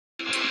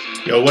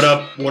Yo, what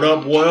up, what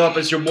up, what up?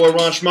 It's your boy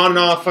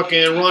Ranchmaninoff,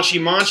 fucking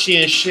Raunchy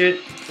Manchi and shit,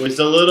 with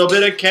a little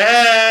bit of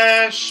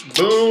cash.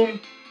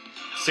 Boom.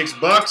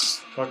 $6.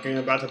 Fucking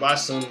about to buy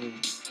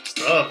some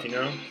stuff, you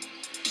know?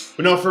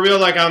 But no, for real,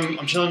 like,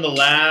 I'm chilling in the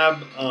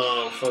lab,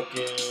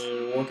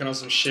 fucking working on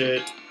some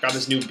shit. Got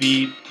this new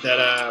beat that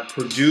I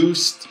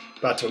produced,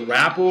 about to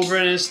rap over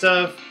it and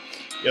stuff.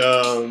 You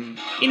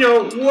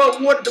know,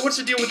 what's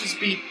the deal with this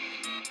beat?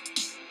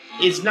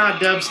 It's not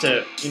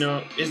dubstep, you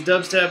know. It's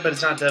dubstep, but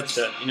it's not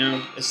dubstep, you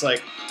know. It's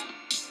like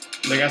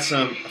they got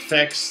some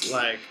effects,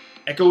 like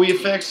echoey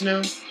effects, you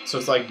know. So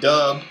it's like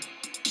dub,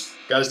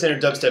 got a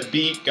standard dubstep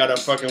beat, got a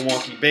fucking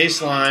wonky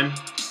bass line, you know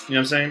what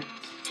I'm saying?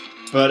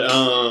 But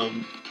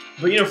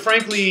you know,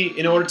 frankly,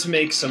 in order to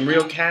make some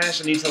real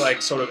cash, I need to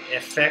like sort of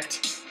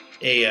affect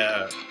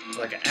a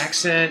like an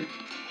accent.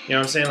 You know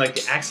what I'm saying? Like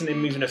the accent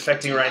I'm even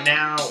affecting right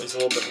now is a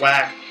little bit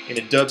whack in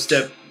a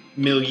dubstep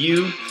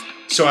milieu.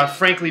 So I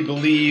frankly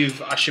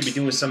believe I should be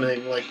doing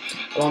something like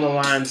along the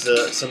lines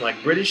of some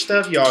like British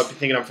stuff. Y'all be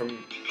thinking I'm from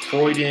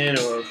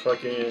Koreatown or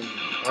fucking,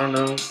 I don't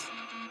know,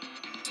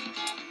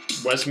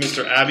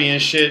 Westminster Abbey and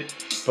shit.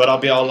 But I'll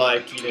be all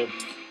like, you know,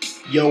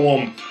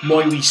 yo,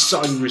 Miley,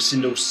 Cyrus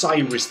and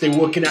Osirus, they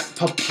working at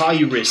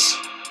Papyrus.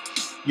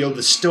 Yo,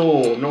 the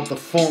store, not the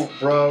font,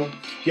 bro.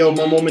 Yo,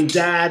 my mom and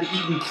dad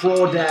eating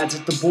crawdads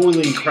at the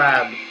boiling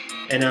crab.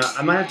 And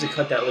I might have to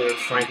cut that later,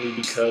 frankly,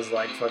 because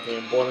like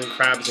fucking boiling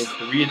crabs in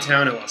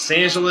Koreatown in Los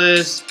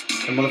Angeles,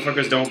 and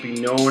motherfuckers don't be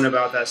knowing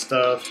about that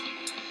stuff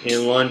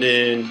in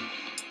London.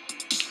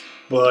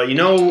 But you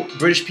know,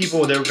 British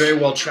people, they're very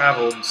well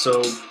traveled,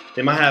 so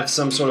they might have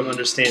some sort of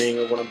understanding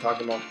of what I'm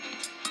talking about.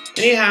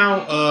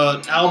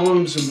 Anyhow,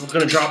 albums are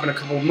gonna drop in a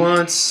couple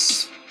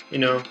months. You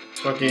know,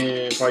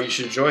 fucking probably you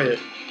should enjoy it.